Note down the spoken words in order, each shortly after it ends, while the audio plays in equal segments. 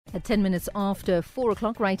At 10 minutes after 4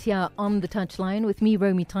 o'clock, right here on the touchline with me,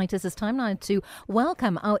 Romy Titus. It's time now to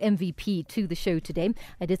welcome our MVP to the show today.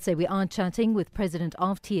 I did say we are chatting with President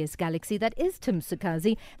of TS Galazy. That is Tim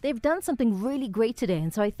Sukazi. They've done something really great today.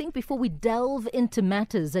 And so I think before we delve into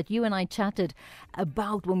matters that you and I chatted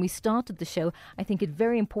about when we started the show, I think it's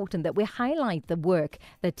very important that we highlight the work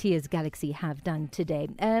that TS Galazy have done today.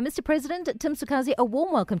 Mr. President, Tim Sukazi, a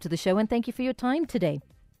warm welcome to the show and thank you for your time today.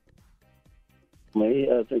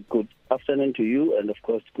 Good afternoon to you, and of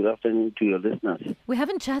course, good afternoon to your listeners. We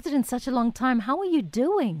haven't chatted in such a long time. How are you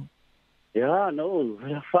doing? Yeah, no,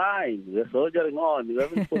 we're fine. We're soldiering on. We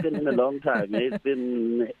haven't spoken in a long time. It's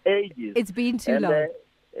been ages. It's been too long.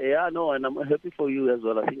 And I'm happy for you as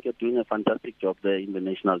well. I think you're doing a fantastic job there in the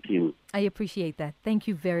national team. I appreciate that. Thank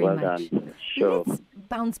you very well much. Done. Sure. Let's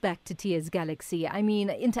bounce back to TS Galazy. I mean,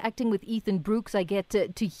 interacting with Ethan Brooks, I get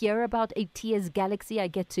to hear about a TS Galazy. I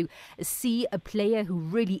get to see a player who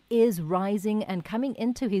really is rising and coming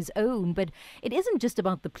into his own. But it isn't just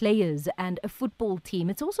about the players and a football team.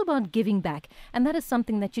 It's also about giving back. And that is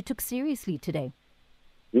something that you took seriously today.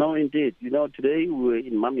 No, indeed. You know, today we're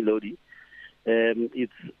in Mamelodi.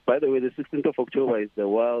 It's, by the way, the 16th of October is the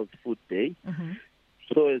World Food Day. Mm-hmm.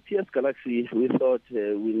 So at TS Galazy, we thought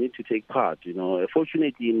we need to take part. You know,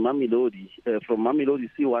 fortunately in Mamelodi, from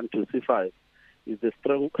Mamelodi C1 to C5, is the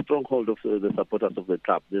stronghold of the supporters of the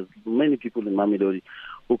club. There's many people in Mamelodi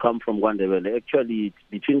who come from Gwandebele. Actually,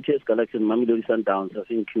 between TS Galazy and Mamelodi Sundowns, I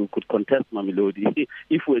think you could contest Mamelodi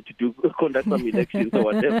if we were to conduct some elections or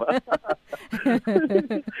whatever.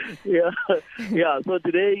 Yeah. So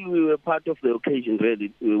today we were part of the occasion,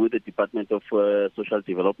 really, with the Department of Social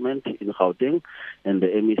Development in Gauteng and the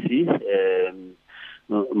MEC,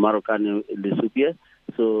 Marokane Lesupie.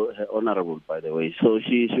 So honorable, by the way. So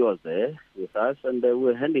she was there with us, and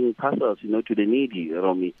we're handing parcels, to the needy,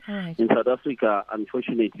 Romy. Right. In South Africa,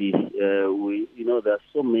 unfortunately, there are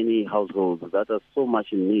so many households that are so much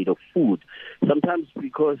in need of food. Sometimes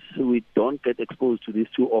because we don't get exposed to this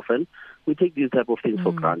too often, we take these type of things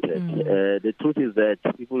for granted. The truth is that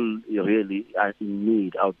people really are in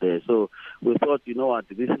need out there. So we thought,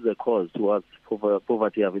 this is a cause towards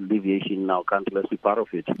poverty alleviation in our country. Let's be part of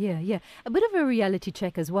it. Yeah. A bit of a reality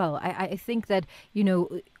check as well. I think that,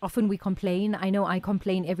 often we complain. I know I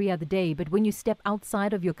complain every other day, but when you step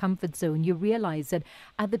outside of your comfort zone, you realize that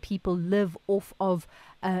other people live off of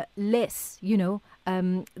less,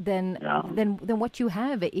 than what you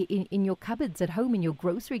have in your cupboards at home, in your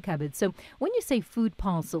grocery cupboards. So when you say food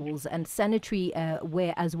parcels and sanitary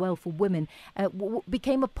wear as well for women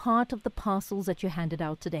became a part of the parcels that you handed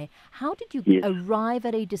out today, how did you arrive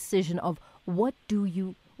at a decision of what do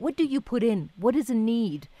you put in, what is a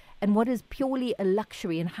need, and what is purely a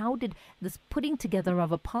luxury, and how did this putting together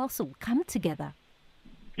of a parcel come together?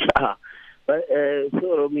 But,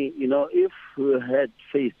 so, Romy, if you had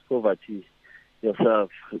faced poverty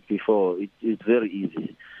yourself before, it's very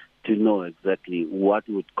easy to know exactly what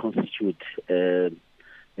would constitute a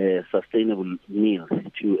sustainable meal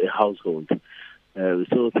to a household.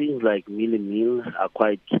 So things like meal are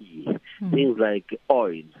quite key. Things like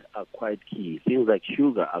oil are quite key. Things like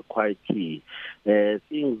sugar are quite key.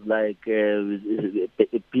 Things like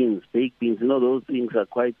baked beans, those things are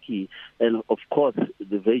quite key. And of course,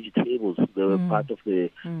 the vegetables, they were part of the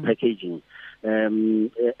packaging.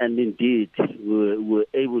 And indeed, we were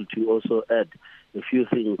able to also add a few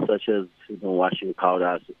things such as washing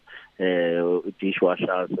powders,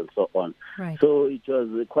 dishwashers, and so on. Right. So it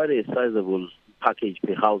was quite a sizable package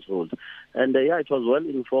per household. And it was well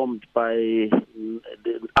informed by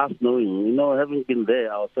us knowing, having been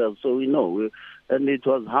there ourselves. So we know, and it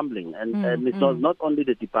was humbling. And it was not only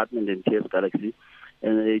the department in TS Galazy,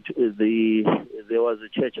 and there was a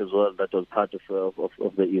church as well that was part of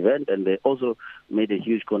the event, and they also made a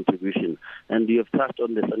huge contribution. And you have touched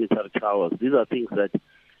on the sanitary towers. These are things that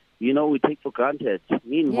we take for granted.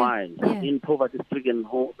 Meanwhile, in poverty-stricken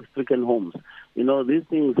homes, these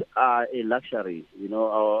things are a luxury.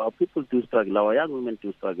 Our people do struggle. Our young women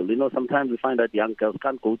do struggle. Sometimes we find that young girls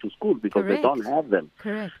can't go to school because they don't have them.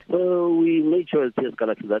 Correct. So we made sure at TS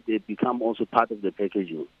Galazy that they become also part of the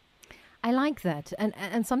packaging. I like that.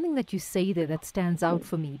 And something that you say there that stands out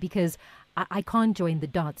for me, because I can't join the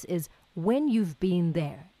dots, is when you've been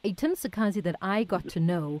there. A Tim Sukazi that I got to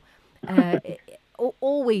know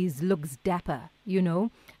always looks dapper,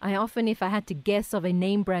 I often, if I had to guess of a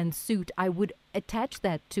name brand suit, I would attach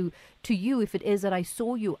that to you if it is that I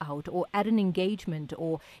saw you out or at an engagement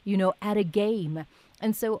or, at a game.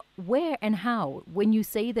 And so where and how, when you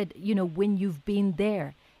say that, when you've been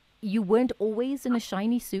there, you weren't always in a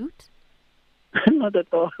shiny suit? Not at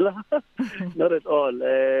all. Not at all.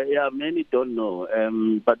 Yeah, many don't know.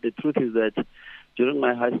 But the truth is that during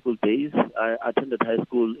my high school days, I attended high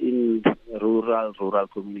school in rural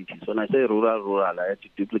communities. When I say rural, I had to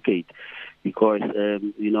duplicate because,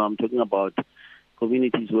 I'm talking about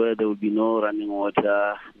communities where there will be no running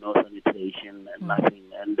water, no sanitation, and nothing.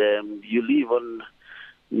 And you live on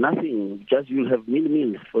nothing, just you'll have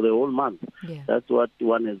meals for the whole month. Yeah. That's what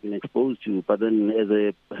one has been exposed to. But then as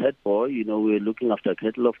a head boy, we're looking after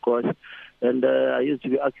cattle, of course. And I used to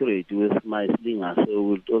be accurate with my slinger, so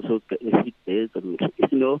we'd also hit birds and,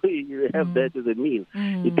 you have that as a meal.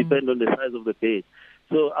 It depends on the size of the bird.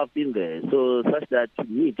 So I've been there. So such that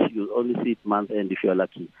meat, you only see it month end if you're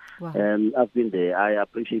lucky. Wow. And I've been there. I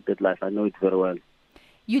appreciate that life. I know it very well.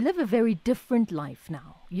 You live a very different life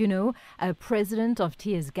now, president of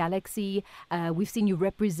TS Galaxy. We've seen you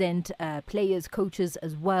represent players, coaches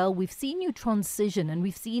as well. We've seen you transition and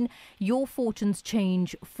we've seen your fortunes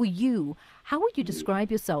change for you. How would you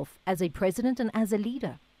describe yourself as a president and as a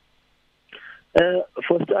leader?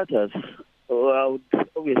 For starters, I would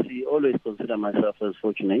obviously always consider myself as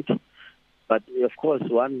fortunate. But of course,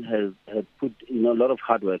 one has put a lot of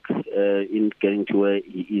hard work in getting to where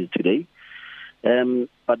he is today.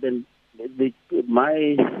 But then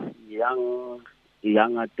my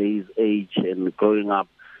younger days, age, and growing up,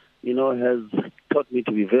 has taught me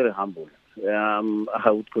to be very humble. I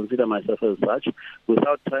would consider myself as such,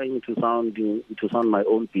 without trying to sound my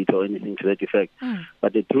own beat or anything to that effect.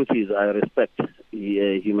 But the truth is, I respect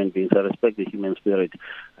human beings. I respect the human spirit.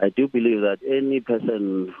 I do believe that any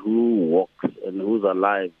person who walks and who's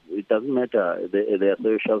alive, it doesn't matter their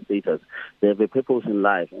social status. They have a purpose in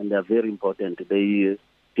life, and they're very important. They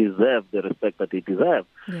deserve the respect that they deserve.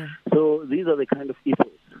 Yeah. So these are the kind of ethos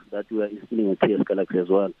that we are instilling at TS Galaxy as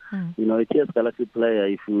well. A TS Galaxy player,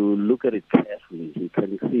 if you look at it carefully, you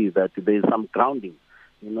can see that there's some grounding,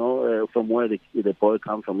 from where the boy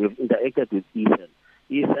comes from. We've interacted with Ethan.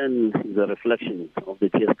 Ethan is a reflection of the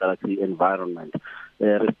TS Galaxy environment.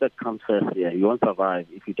 Respect comes first here. You won't survive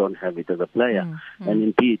if you don't have it as a player. And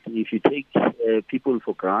indeed, if you take people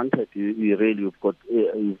for granted, you've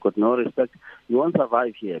got no respect. You won't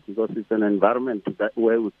survive here because it's an environment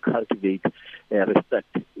where we cultivate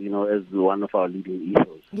respect, as one of our leading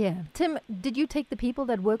ethos. Yeah. Tim, did you take the people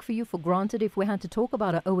that work for you for granted if we had to talk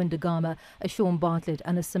about a Owen Dagama, a Shaun Bartlet,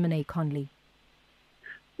 and a Simone Conley?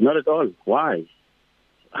 Not at all. Why?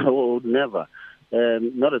 I would never.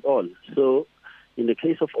 Not at all. So, in the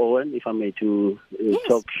case of Owen, if I may to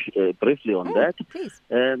talk briefly on that, please.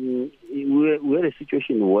 We're in a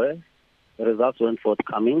situation where results weren't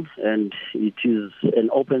forthcoming, and it is an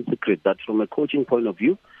open secret that from a coaching point of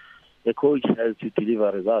view, the coach has to deliver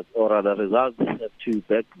results, or rather results have to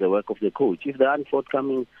back the work of the coach. If they aren't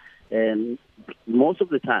forthcoming, and most of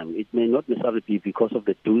the time, it may not necessarily be because of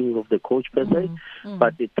the doing of the coach per se,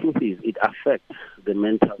 but the truth is it affects the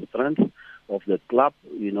mental strength of the club,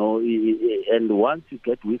 and once you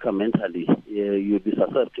get weaker mentally, you'll be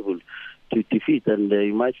susceptible to defeat, and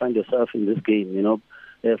you might find yourself in this game,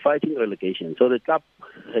 fighting relegation. So the club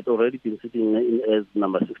had already been sitting as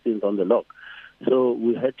number 16th on the log. So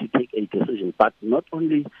we had to take a decision, but not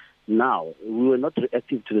only now, we were not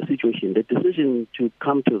reactive to the situation. The decision to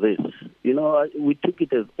come to this, we took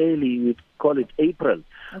it as early, we'd call it April,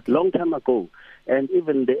 long time ago. And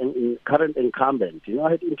even the current incumbent, I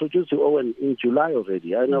had introduced to Owen in July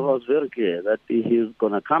already. And I was very clear that he's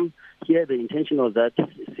going to come here. The intention was that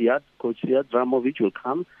Coach Siad Dramovic will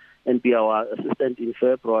come and be our assistant in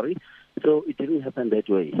February. So it didn't happen that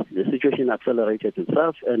way. The situation accelerated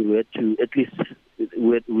itself, and we had to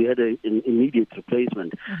we had an immediate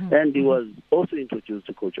replacement. And he was also introduced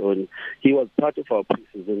to Coach Owen. He was part of our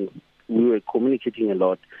preseason. We were communicating a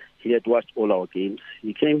lot. He had watched all our games.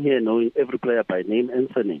 He came here knowing every player by name and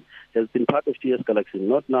surname. He has been part of TS Galaxy,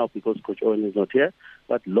 not now because Coach Owen is not here,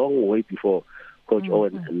 but long way before Coach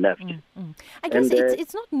Owen left. I guess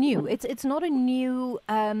it's not new. It's not a new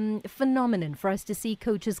phenomenon for us to see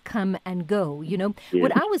coaches come and go. Yes.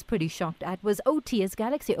 What I was pretty shocked at was TS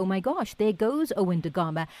Galaxy. Oh my gosh, there goes Owen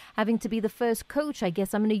Dagama having to be the first coach. I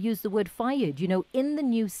guess I'm going to use the word fired. In the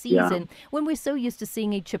new season when we're so used to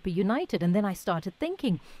seeing a Chipper United, and then I started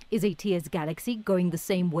thinking, is TS Galaxy going the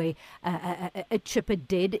same way a Chipper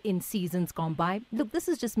did in seasons gone by? Look, this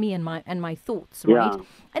is just me and my thoughts, right?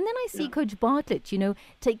 And then I see Coach Bartlett,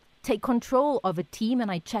 take control of a team,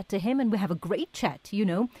 and I chat to him, and we have a great chat,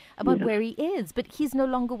 about where he is. But he's no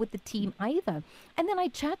longer with the team either. And then I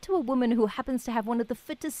chat to a woman who happens to have one of the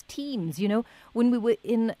fittest teams, when we were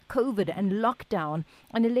in COVID and lockdown,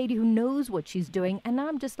 and a lady who knows what she's doing. And now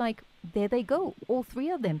I'm just like, there they go, all three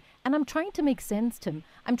of them. And I'm trying to make sense, Tim.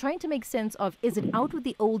 I'm trying to make sense of, is it out with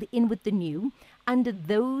the old, in with the new? Under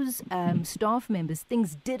those staff members,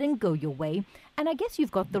 things didn't go your way. And I guess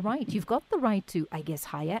you've got the right. You've got the right to, I guess,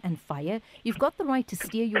 hire and fire. You've got the right to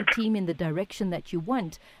steer your team in the direction that you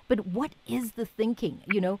want. But what is the thinking,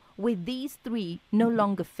 where these three no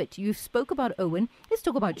longer fit? You spoke about Owen. Let's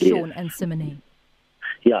talk about Shaun and Simone.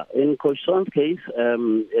 Yeah, in Coach Shaun's case,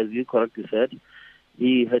 as you correctly said,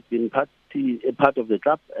 he had been part of the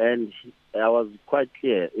club, and I was quite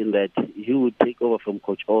clear in that he would take over from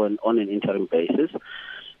Coach Owen on an interim basis,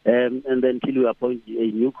 and then till we appoint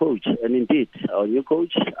a new coach. And indeed, our new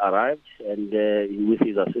coach arrived, and with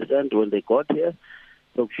his assistant, when they got here,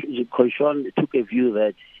 so Coach Shaun took a view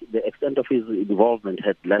that the extent of his involvement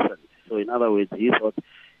had lessened. So in other words, he thought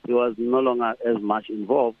he was no longer as much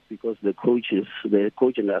involved because the coach and the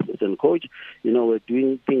assistant coach, were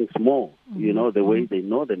doing things more, the way they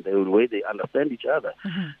know them, the way they understand each other.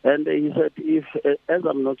 And he said, as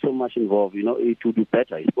I'm not so much involved, it would be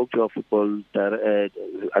better. He spoke to our football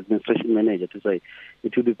administration manager to say,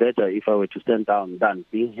 it would be better if I were to stand down than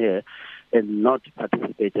being here and not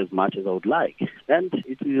participate as much as I would like. And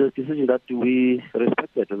it is a decision that we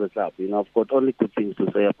respected as a club. I've got only good things to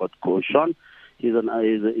say about Coach Shaun. He's an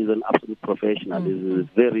absolute professional. He's a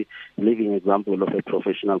very living example of a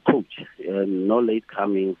professional coach. No late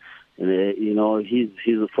coming. He's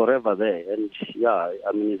forever there. And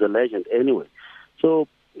he's a legend anyway. So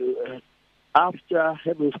after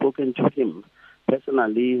having spoken to him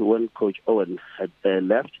personally when Coach Owen had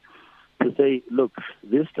left, to say, look,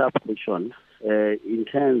 this club, Coach Shaun,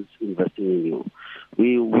 intends investing in you.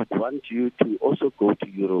 We would want you to also go to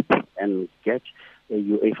Europe and get a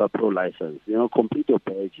UEFA Pro license, complete your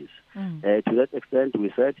pages. To that extent, we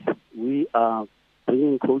said we are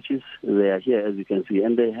bringing coaches. They are here, as you can see,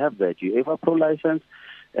 and they have that UEFA Pro license.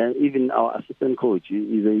 And even our assistant coach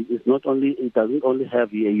he doesn't only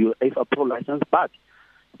have a UEFA Pro license, but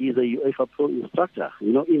he's a UEFA Pro instructor,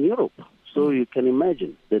 in Europe. So you can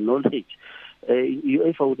imagine the knowledge.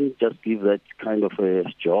 UEFA wouldn't just give that kind of a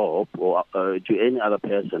job or to any other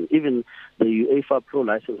person. Even the UEFA Pro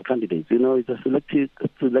license candidates, it's a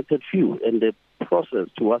selected few, and the process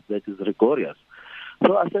towards that is rigorous.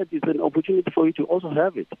 So I said it's an opportunity for you to also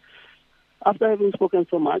have it. After having spoken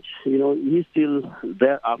so much, he still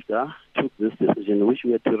thereafter took this decision, which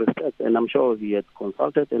we had to respect. And I'm sure he had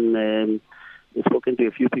consulted and spoken to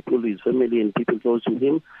a few people, his family and people close to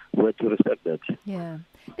him, who had to respect that. Yeah.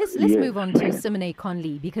 Let's move on to Simone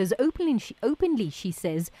Conley, because openly she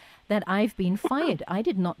says that I've been fired. I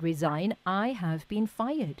did not resign. I have been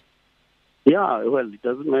fired. Yeah, well, it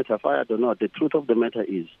doesn't matter, fired or not. The truth of the matter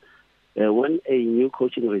is, when a new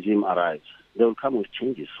coaching regime arrives, they will come with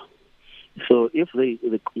changes. So if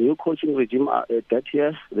the new coaching regime get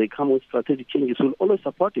here, they come with strategic changes, we'll always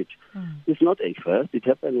support it. It's not a first. It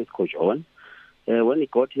happened with Coach Owen. When he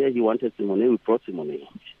got here, he wanted Simone. We brought Simone,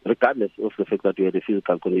 regardless of the fact that we had a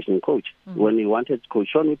physical conditioning coach. When he wanted Coach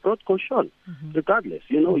Shaun, we brought Coach Shaun, regardless.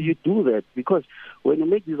 You do that because when you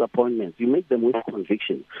make these appointments, you make them with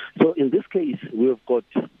conviction. So in this case, we've got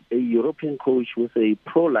a European coach with a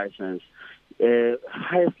pro license,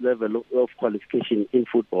 highest level of qualification in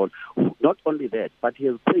football. Not only that, but he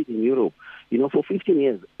has played in Europe, for 15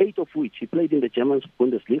 years, 8 of which he played in the German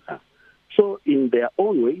Bundesliga. So in their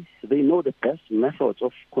own way, they know the best methods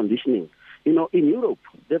of conditioning. In Europe,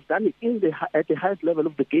 they've done it at the highest level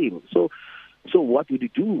of the game. So what would you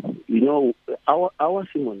do? Our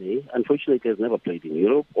Simone, unfortunately, has never played in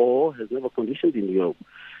Europe or has never conditioned in Europe.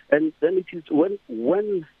 And then it is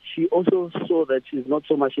when she also saw that she's not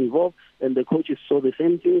so much involved, and the coaches saw the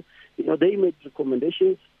same thing, they made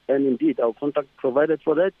recommendations. And indeed, our contract provided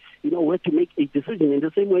for that, we had to make a decision in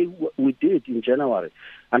the same way we did in January.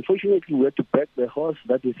 Unfortunately, we had to back the horse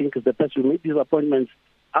that we think is the best. We made these appointments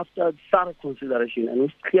after thorough consideration and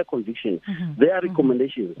with clear conviction. Their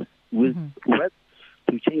recommendations were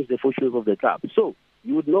to change the fortunes of the club. So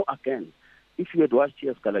you would know again, if you had watched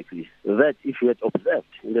TS Galaxy, that if you had observed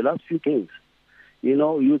in the last few games, you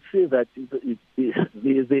would see that the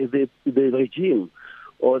regime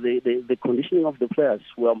or the conditioning of the players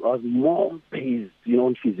was more based,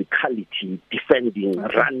 on physicality, defending,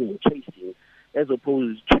 running, chasing, as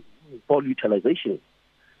opposed to ball utilization.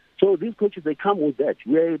 So these coaches, they come with that.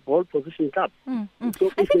 We are a ball position club.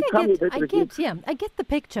 So I think I get the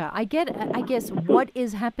picture. I guess what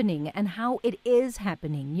is happening and how it is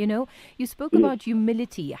happening. You know, you spoke about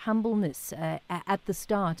humility, humbleness at the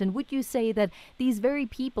start, and would you say that these very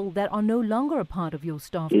people that are no longer a part of your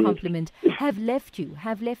staff complement have left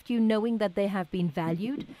you knowing that they have been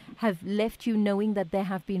valued, have left you knowing that they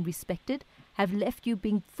have been respected, have left you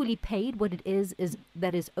being fully paid what it is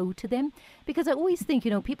that is owed to them? Because I always think,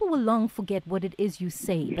 you know, people will long forget what it is you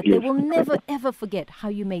say, but they will never, ever forget how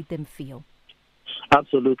you made them feel.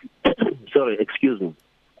 Absolutely. Sorry, excuse me.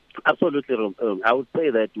 Absolutely. I would say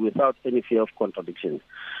that without any fear of contradiction.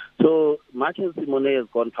 So much as Simone has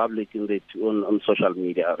gone public on social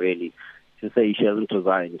media, really, to say she hasn't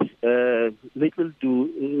resigned, little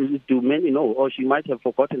do many know, or she might have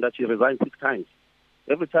forgotten that she resigned 6 times.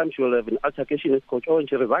 Every time she will have an altercation with Coach Owen,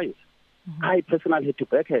 she resigns. I personally had to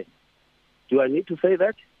back her. Do I need to say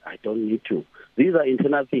that? I don't need to. These are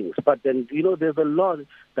internal things. But then, you know, there's a lot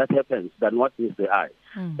that happens than what meets the eye.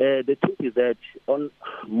 The truth is that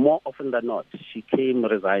more often than not, she came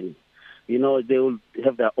resigning. You know, they will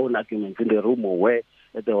have their own arguments in the room or where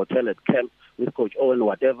at the hotel at camp with Coach Owen,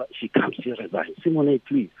 whatever. She comes, she resigns. Simone,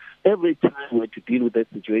 please. Every time we had to deal with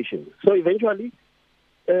that situation. So eventually,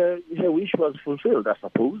 her wish was fulfilled, I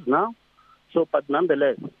suppose, now. So, but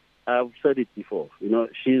nonetheless, I've said it before, you know,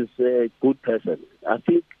 she's a good person. I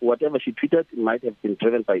think whatever she tweeted might have been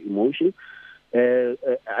driven by emotion.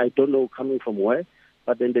 I don't know coming from where,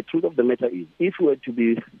 but then the truth of the matter is, if we were to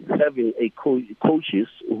be having coaches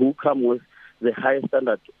who come with the highest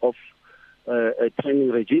standard of a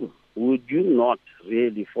training regime, would you not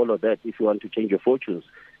really follow that if you want to change your fortunes?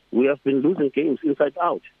 We have been losing games inside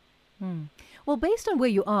out. Well, based on where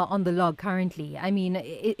you are on the log currently, I mean,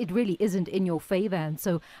 it really isn't in your favor. And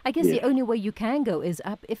so I guess the only way you can go is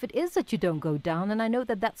up if it is that you don't go down. And I know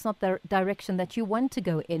that that's not the direction that you want to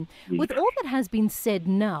go in. With all that has been said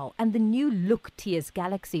now and the new look TS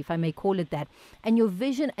Galaxy, if I may call it that, and your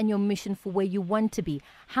vision and your mission for where you want to be,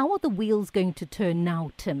 how are the wheels going to turn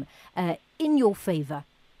now, Tim, in your favor?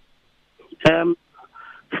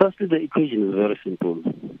 Firstly, the equation is very simple.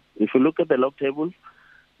 If you look at the log table,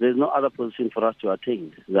 there's no other position for us to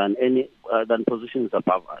attain than positions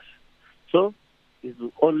above us. So it's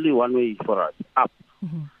only one way for us, up,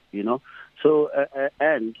 you know. So,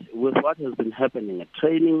 and with what has been happening at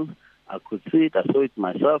training, I could see it, I saw it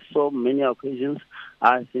myself so many occasions,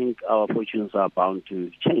 I think our fortunes are bound to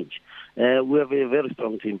change. We have a very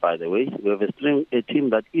strong team, by the way. We have a team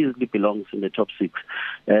that easily belongs in the top 6.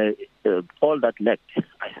 All that lacked,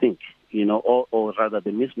 I think, you know, or rather the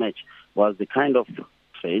mismatch was the kind of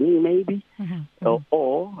training maybe,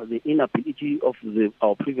 or the inability of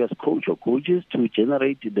our previous coach or coaches to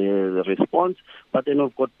generate the response. But then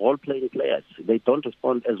we've got ball-playing players. They don't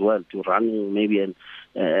respond as well to running maybe and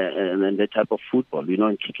that type of football, you know,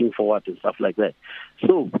 and kicking forward and stuff like that.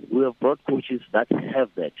 So we have brought coaches that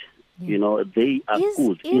have that. You know, they are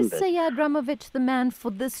good in that. Is Sead Ramovic the man for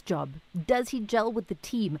this job? Does he gel with the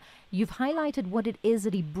team? You've highlighted what it is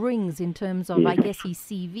that he brings in terms of, I guess, his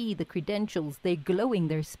CV, the credentials. They're glowing,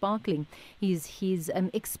 they're sparkling. His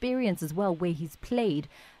experience as well, where he's played.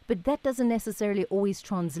 But that doesn't necessarily always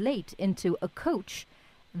translate into a coach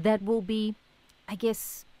that will be, I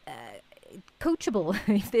guess, coachable,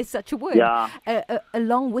 if there's such a word,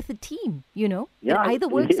 along with the team, you know? It either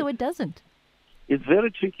works or it doesn't. It's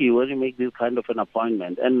very tricky when you make this kind of an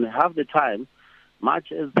appointment. And half the time,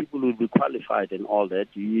 much as people will be qualified and all that,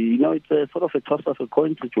 you know, it's a sort of a toss of a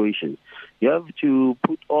coin situation. You have to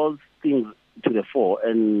put all things to the fore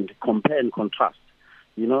and compare and contrast.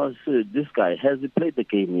 You know, so this guy, has he played the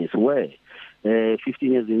game? Yes, where? 15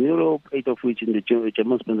 years in Europe, 8 of which in the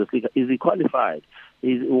German Bundesliga. Is he qualified?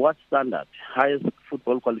 What standard? Highest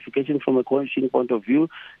football qualification from a coaching point of view.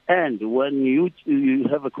 And when you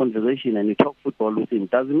have a conversation and you talk football with him,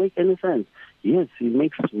 does it make any sense? Yes, it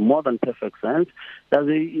makes more than perfect sense. Does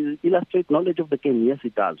it illustrate knowledge of the game? Yes,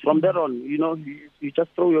 it does. From there on, you know, you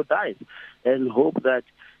just throw your dice and hope that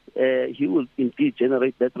he will indeed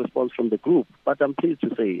generate that response from the group. But I'm pleased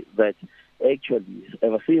to say that actually,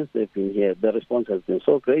 ever since they've been here, the response has been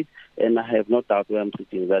so great, and I have no doubt where I'm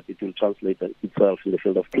sitting that it will translate itself in the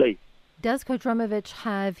field of play. Does Coach Ramovic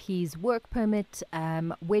have his work permit?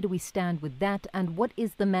 Where do we stand with that? And what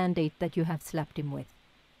is the mandate that you have slapped him with?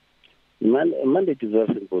 Mandate is very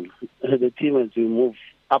simple. The team has to move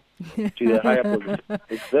up to a higher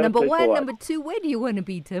position. Number one, number two, where do you want to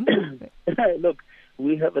be, Tim? Look,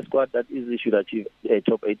 we have a squad that easily should achieve a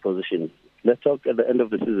top 8 position. Let's talk at the end of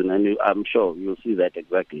the season, and I'm sure you'll see that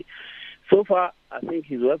exactly. So far, I think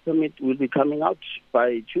his work permit will be coming out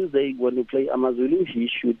by Tuesday when we play Amazulu. He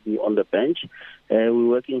should be on the bench. We're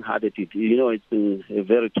working hard at it. It's been a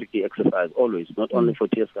very tricky exercise always, not only for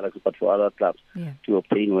TS Galaxy but for other clubs to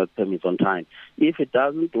obtain work permits on time. If it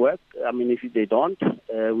doesn't work, if they don't,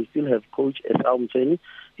 we still have Coach Esau Mtsweni.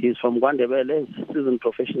 He's from Gwandebele, seasoned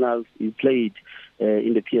professional. He played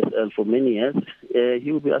in the PSL for many years.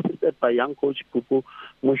 He will be assisted by young coach Pupu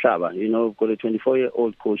Mushaba. We've got a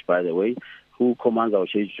 24-year-old coach, by the way, who commands our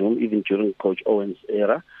change room even during Coach Owen's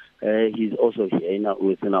era. He's also here now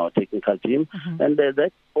within our technical team. And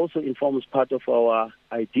that also informs part of our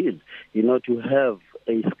ideal, to have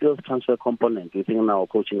a skills transfer component within our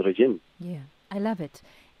coaching regime. Yeah, I love it.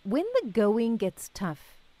 When the going gets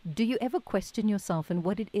tough, do you ever question yourself and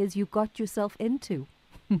what it is you got yourself into?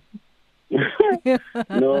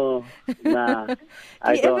 No, nah.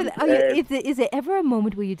 I don't. Is there ever a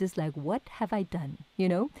moment where you're just like, what have I done?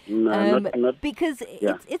 No, not because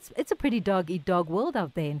it's a pretty dog-eat-dog world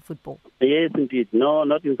out there in football. Yes, indeed. No,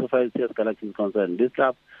 not insofar as TS Galaxy is concerned. This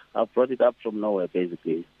club, I've brought it up from nowhere,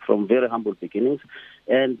 basically, from very humble beginnings,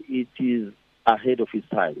 and it is ahead of its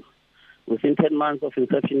time. Within 10 months of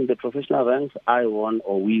inception in the professional ranks,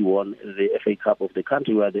 we won the FA Cup of the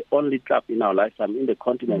country. We are the only club in our lifetime in the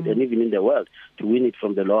continent and even in the world to win it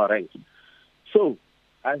from the lower ranks. So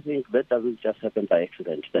I think that doesn't just happen by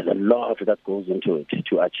accident. There's a lot that goes into it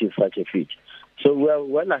to achieve such a feat. So we are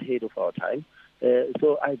well ahead of our time.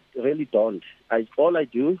 So I really don't. All I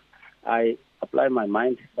do, I apply my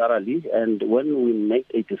mind thoroughly, and when we make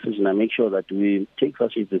a decision, I make sure that we take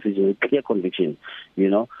such a decision with clear conviction,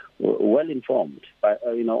 well informed by,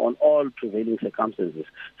 on all prevailing circumstances.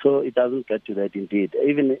 So it doesn't get to that indeed.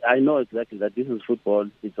 Even I know exactly that this is football.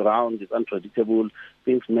 It's round, it's unpredictable.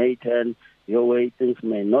 Things may turn your way, things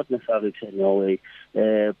may not necessarily turn your way,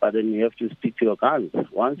 but then you have to stick to your guns.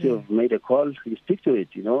 Once you've made a call, you stick to it,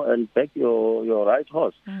 and back your right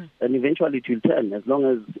horse. And eventually it will turn, as long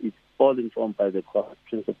as it's all informed by the core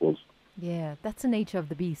principles. Yeah, that's the nature of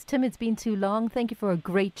the beast. Tim, it's been too long. Thank you for a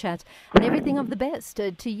great chat and everything of the best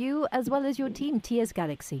to you as well as your team, TS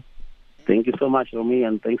Galaxy. Thank you so much, Romy,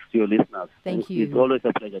 and thanks to your listeners. Thank you. It's always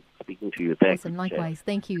a pleasure speaking to you. Thanks. Awesome, likewise.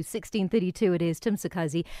 Thank you. 16:32 it is. Tim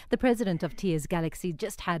Sukazi, the president of TS Galaxy,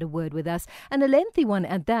 just had a word with us, and a lengthy one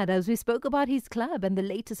at that, as we spoke about his club and the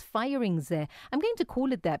latest firings there. I'm going to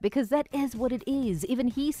call it that because that is what it is. Even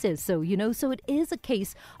he says so, So it is a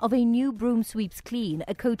case of a new broom sweeps clean,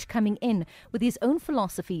 a coach coming in with his own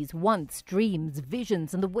philosophies, wants, dreams,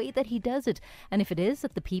 visions, and the way that he does it. And if it is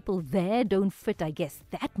that the people there don't fit, I guess,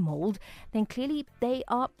 that mold, then clearly they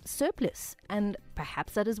are surplus. And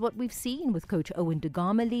perhaps that is what we've seen with Coach Owen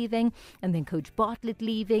Dagama leaving, and then Coach Bartlett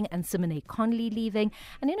leaving, and Simone Conley leaving.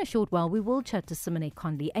 And in a short while, we will chat to Simone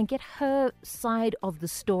Conley and get her side of the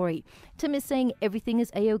story. Tim is saying everything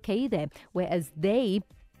is A-OK there, whereas I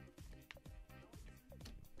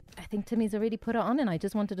think Timmy's already put her on, and I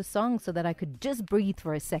just wanted a song so that I could just breathe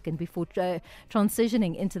for a second before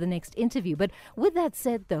transitioning into the next interview. But with that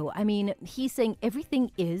said, though, he's saying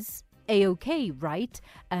everything is A-OK, right?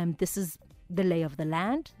 This is the lay of the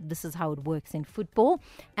land. This is how it works in football.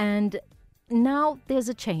 And now there's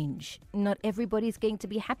a change. Not everybody's going to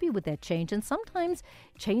be happy with that change. And sometimes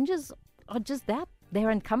changes are just that. They're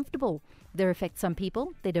uncomfortable. They affect some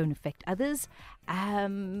people. They don't affect others.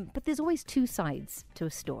 But there's always two sides to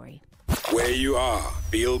a story. Where you are,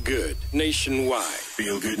 feel good. Nationwide.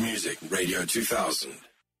 Feel good music. Radio 2000.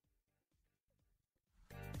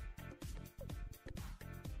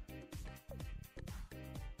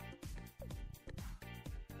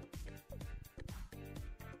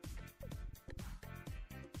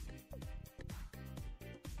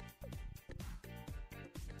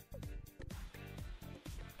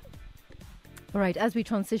 All right, as we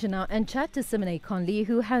transition now and chat to Simone Conley,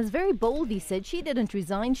 who has very boldly said she didn't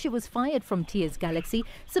resign. She was fired from TS Galaxy.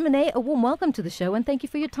 Simone, a warm welcome to the show and thank you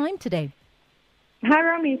for your time today. Hi,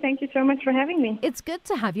 Romy. Thank you so much for having me. It's good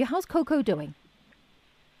to have you. How's Coco doing?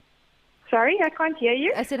 Sorry, I can't hear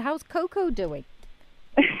you. I said, how's Coco doing?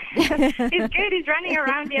 He's good. He's running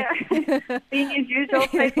around here, being his usual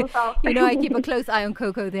playful self. I keep a close eye on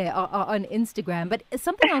Coco there on Instagram. But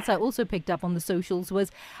something else I also picked up on the socials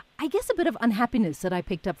was, I guess, a bit of unhappiness that I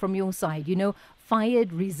picked up from your side.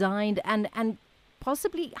 Fired, resigned, and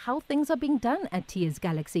possibly how things are being done at TS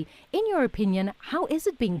Galaxy. In your opinion, how is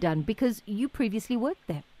it being done? Because you previously worked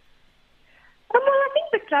there. Well, I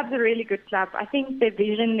think the club's a really good club. I think their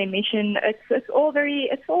vision, their mission, it's all very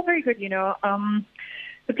good.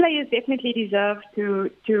 The players definitely deserve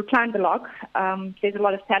to climb the log. There's a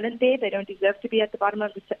lot of talent there. They don't deserve to be at the bottom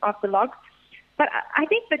of the log. But I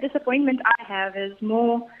think the disappointment I have is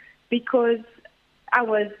more because I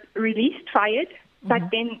was released, fired, but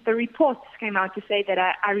then the reports came out to say that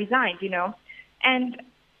I resigned, And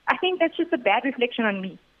I think that's just a bad reflection on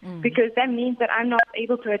me because that means that I'm not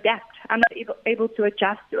able to adapt. I'm not able to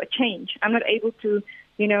adjust to a change. I'm not able to,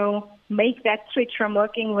 make that switch from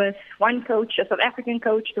working with one coach, a South African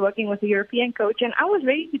coach, to working with a European coach. And I was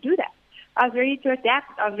ready to do that. I was ready to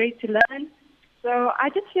adapt. I was ready to learn. So I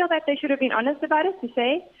just feel that they should have been honest about it, to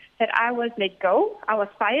say that I was let go, I was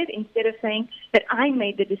fired, instead of saying that I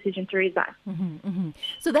made the decision to resign.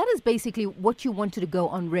 So that is basically what you wanted to go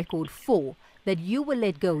on record for, that you were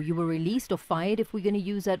let go, you were released or fired, if we're going to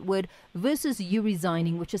use that word, versus you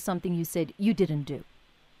resigning, which is something you said you didn't do.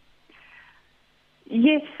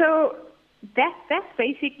 Yes, so that's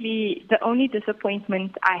basically the only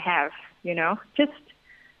disappointment I have,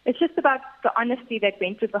 It's just about the honesty that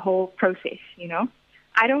went with the whole process,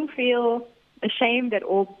 I don't feel ashamed at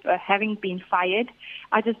all having been fired.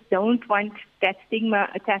 I just don't want that stigma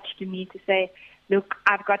attached to me to say, look,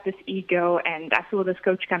 I've got this ego and I saw this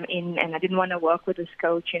coach come in and I didn't want to work with this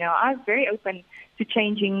coach. I'm very open to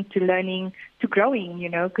changing, to learning, to growing,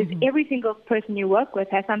 because every single person you work with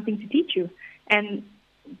has something to teach you. And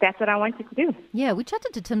that's what I wanted to do. Yeah, we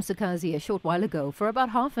chatted to Tim Sukazi a short while ago for about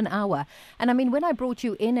half an hour. And I mean, when I brought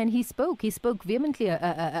you in and he spoke vehemently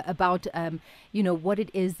about, what it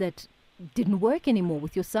is that didn't work anymore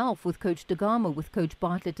with yourself, with Coach Dagama, with Coach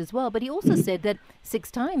Bartlett as well. But he also said that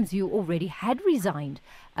 6 times you already had resigned,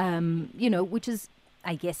 which is,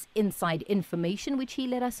 I guess, inside information, which he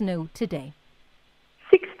let us know today.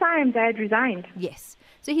 6 times I had resigned. Yes.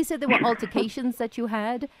 So he said there were altercations that you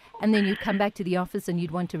had, and then you'd come back to the office and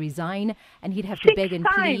you'd want to resign, and he'd have to beg and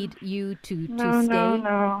plead you to stay.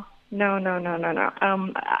 No.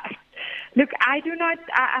 Look, I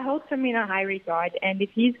hold him in a high regard, and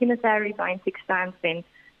if he's going to say I resigned 6 times, then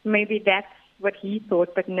maybe that's what he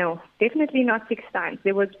thought, but no, definitely not 6 times.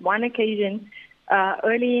 There was one occasion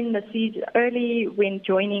early in the season, early when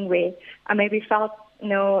joining, where I maybe felt,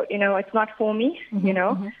 no, it's not for me,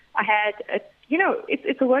 I had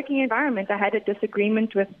it's a working environment. I had a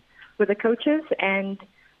disagreement with the coaches, and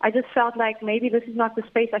I just felt like maybe this is not the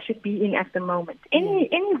space I should be in at the moment. Any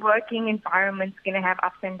working environment's going to have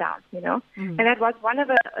ups and downs, And that was one of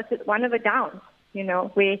the downs,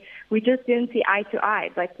 where we just didn't see eye to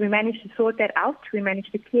eye. But we managed to sort that out. We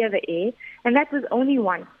managed to clear the air, and that was only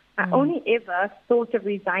once. I only ever thought of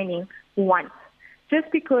resigning once, just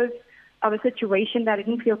because of a situation that I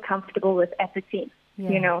didn't feel comfortable with at the team.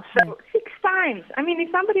 So 6 times. I mean, if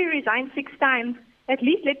somebody resigns 6 times, at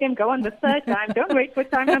least let them go on the 3rd time. Don't wait for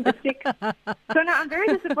time number 6. So now I'm very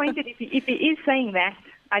disappointed if he is saying that.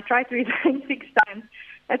 I tried to resign 6 times.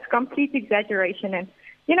 That's complete exaggeration. And,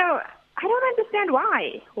 I don't understand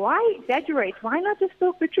why. Why exaggerate? Why not just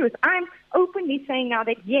talk the truth? I'm openly saying now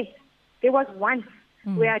that, yes, there was once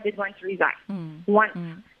where I did want to resign. Once.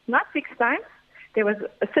 Not 6 times. There was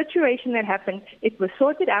a situation that happened. It was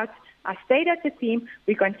sorted out. I stayed at the team.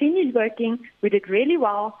 We continued working. We did really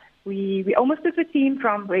well. We almost took the team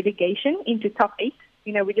from relegation into top 8.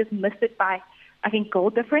 We just missed it by, I think, goal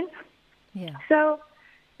difference. Yeah. So,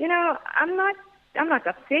 I'm not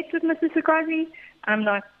upset with Mr. Sukazi.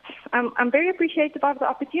 I'm very appreciative of the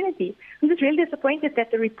opportunity. I'm just really disappointed that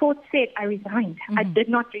the report said I resigned. I did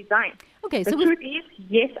not resign. Okay, the truth is,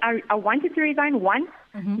 yes, I wanted to resign once,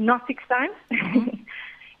 not 6 times.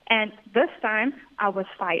 And this time I was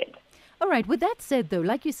fired. All right. With that said, though,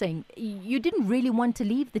 like you're saying, you didn't really want to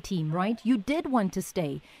leave the team, right? You did want to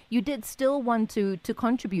stay. You did still want to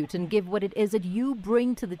contribute and give what it is that you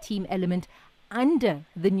bring to the team element under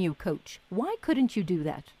the new coach. Why couldn't you do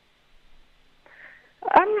that?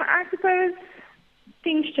 I suppose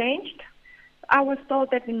things changed. I was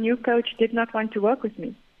told that the new coach did not want to work with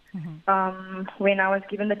me when I was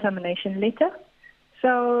given the termination letter.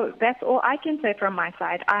 So that's all I can say from my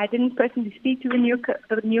side. I didn't personally speak to the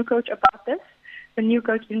new coach about this. The new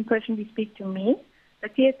coach didn't personally speak to me. The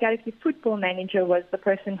TS Galazy football manager was the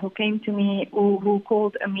person who came to me, who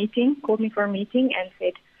called me for a meeting and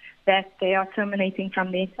said that they are terminating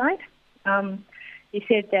from their side. He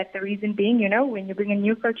said that the reason being, when you bring a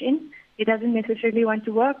new coach in, he doesn't necessarily want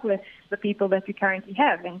to work with the people that we currently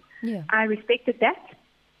have. And I respected that.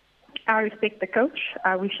 I respect the coach.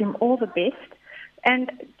 I wish him all the best.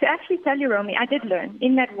 And to actually tell you, Romy, I did learn.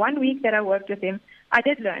 In that 1 week that I worked with him, I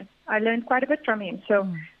did learn. I learned quite a bit from him. So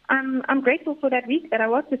I'm grateful for that week that I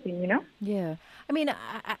worked with him, Yeah. I mean,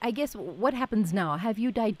 I guess what happens now? Have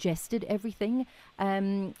you digested everything?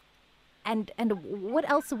 And what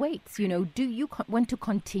else awaits? Do you want to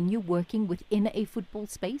continue working within a football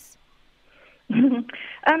space?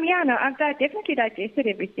 I've definitely digested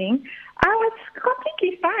everything. I was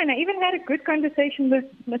completely fine. I even had a good conversation with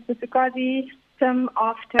Mr. Sukazi, Tim,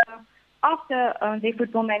 after their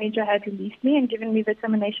football manager had released me and given me the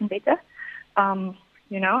termination letter.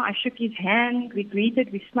 I shook his hand, we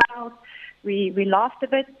greeted, we smiled, we laughed a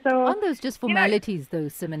bit. So aren't those just formalities, though,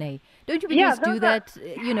 Simone? Don't you just do that,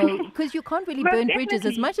 because you can't really burn bridges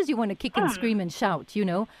as much as you want to kick and scream and shout,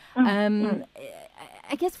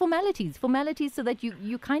 I guess formalities so that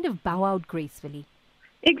you kind of bow out gracefully.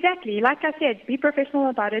 Exactly. Like I said, be professional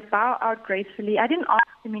about it, bow out gracefully. I didn't ask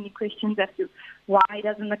too many questions as to why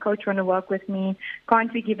doesn't the coach want to work with me?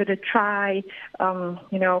 Can't we give it a try?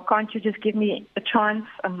 Can't you just give me a chance,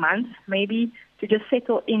 a month maybe, to just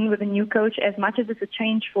settle in with a new coach, as much as it's a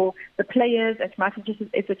change for the players, as much as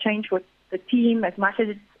it's a change for the team, as much as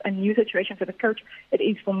it's a new situation for the coach, it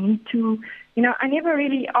is for me too. I never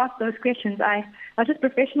really asked those questions. I was just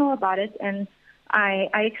professional about it, and I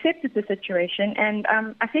accepted the situation, and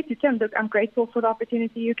I said to Tim, look, I'm grateful for the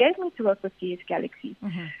opportunity you gave me to work with TS Galaxy.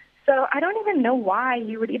 Mm-hmm. So I don't even know why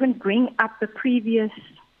you would even bring up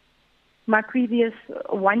my previous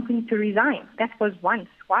wanting to resign. That was once.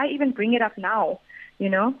 Why even bring it up now?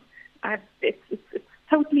 It's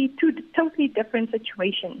totally different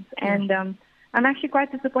situations, and I'm actually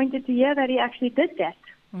quite disappointed to hear that he actually did that.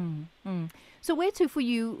 Mm-hmm. So where to for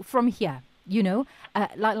you from here?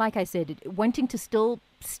 Like I said, wanting to still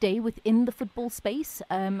stay within the football space,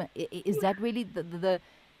 is that really the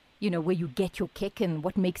where you get your kick and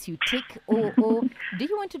what makes you tick, or do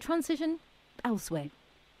you want to transition elsewhere?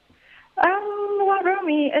 Well,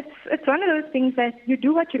 Romy, it's one of those things that you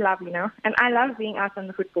do what you love, and I love being out on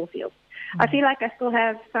the football field. Mm-hmm. I feel like I still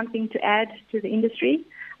have something to add to the industry.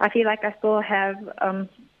 I feel like I still have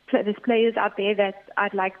there's players out there that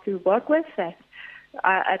I'd like to work with, that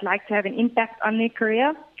I'd like to have an impact on their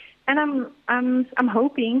career, and I'm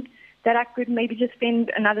hoping that I could maybe just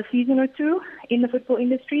spend another season or two in the football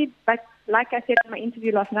industry. But like I said in my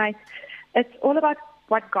interview last night, it's all about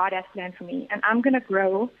what God has planned for me, and I'm going to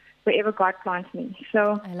grow wherever God plants me.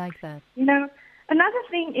 So I like that. Another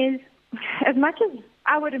thing is, as much as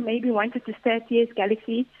I would have maybe wanted to stay at TS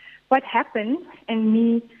Galaxy, what happened and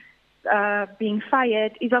me being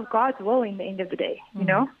fired is of God's will in the end of the day,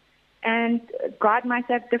 And God might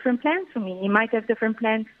have different plans for me. He might have different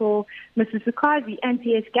plans for Mrs. Sukazi and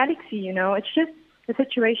TS Galaxy, It's just a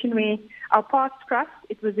situation where our paths crossed.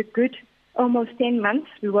 It was a good almost 10 months.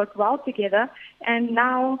 We worked well together, and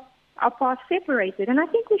now our paths separated. And I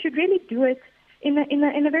think we should really do it in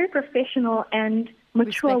a very professional and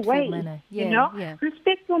mature way. Manner.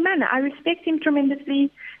 Respectful manner. I respect him tremendously,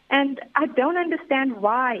 and I don't understand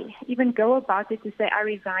why even go about it to say I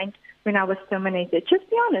resigned when I was terminated. Just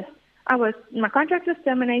be honest. My contract was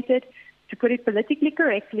terminated, to put it politically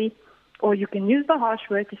correctly, or you can use the harsh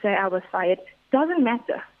word to say I was fired. Doesn't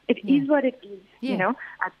matter. It is what it is. Yeah.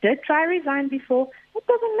 I did try resign before. It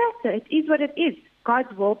doesn't matter. It is what it is.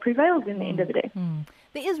 God's will prevails in the end of the day.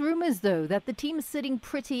 There is rumors, though, that the team is sitting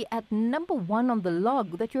pretty at number 1 on the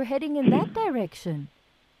log, that you're heading in that direction.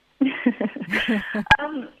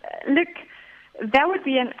 Look, that would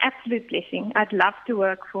be an absolute blessing. I'd love to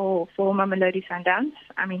work for Mamelodi Sundowns.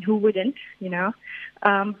 I mean, who wouldn't,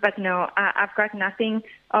 But no, I've got nothing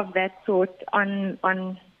of that sort on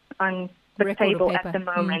the Record table at the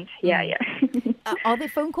moment. Yeah. Are there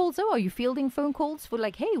phone calls, though? Are you fielding phone calls for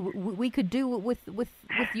like, hey, we could do with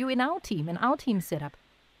you in our team setup?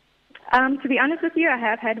 To be honest with you, I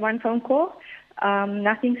have had one phone call.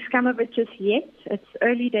 Nothing's come of it just yet. It's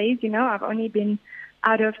early days, I've only been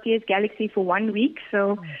out of TS Galaxy for 1 week.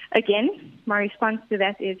 So again, my response to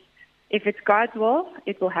that is, if it's God's will,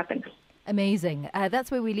 it will happen. Amazing. That's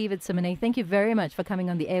where we leave it, Simone. Thank you very much for coming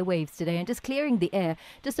on the airwaves today and just clearing the air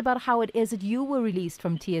just about how it is that you were released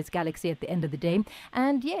from TS Galaxy at the end of the day.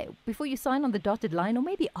 And before you sign on the dotted line, or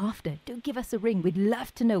maybe after, do give us a ring. We'd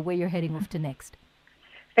love to know where you're heading off to next.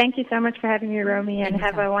 Thank you so much for having me, Romy, and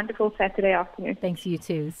have a wonderful Saturday afternoon. Thanks, you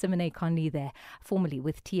too. Simone Conley there, formerly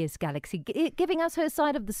with TS Galaxy, giving us her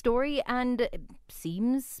side of the story, and it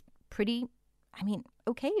seems pretty,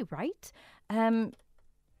 okay, right? I'm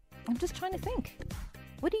just trying to think.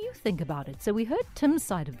 What do you think about it? So we heard Tim's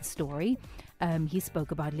side of the story. He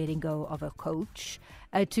spoke about letting go of a coach,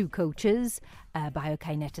 2 coaches,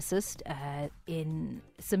 biokineticist in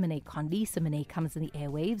Simone Conley. Simone comes in the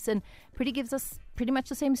airwaves and gives us pretty much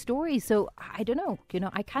the same story. So I don't know.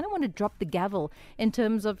 I kind of want to drop the gavel in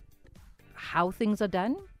terms of how things are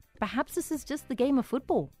done. Perhaps this is just the game of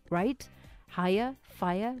football, right? Hire,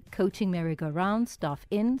 fire, coaching merry-go-round, staff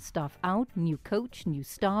in, staff out, new coach, new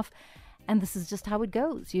staff. And this is just how it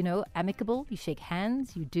goes, amicable, you shake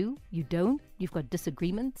hands, you do, you don't, you've got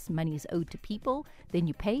disagreements, money is owed to people, then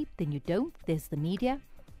you pay, then you don't, there's the media.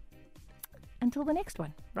 Until the next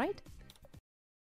one, right?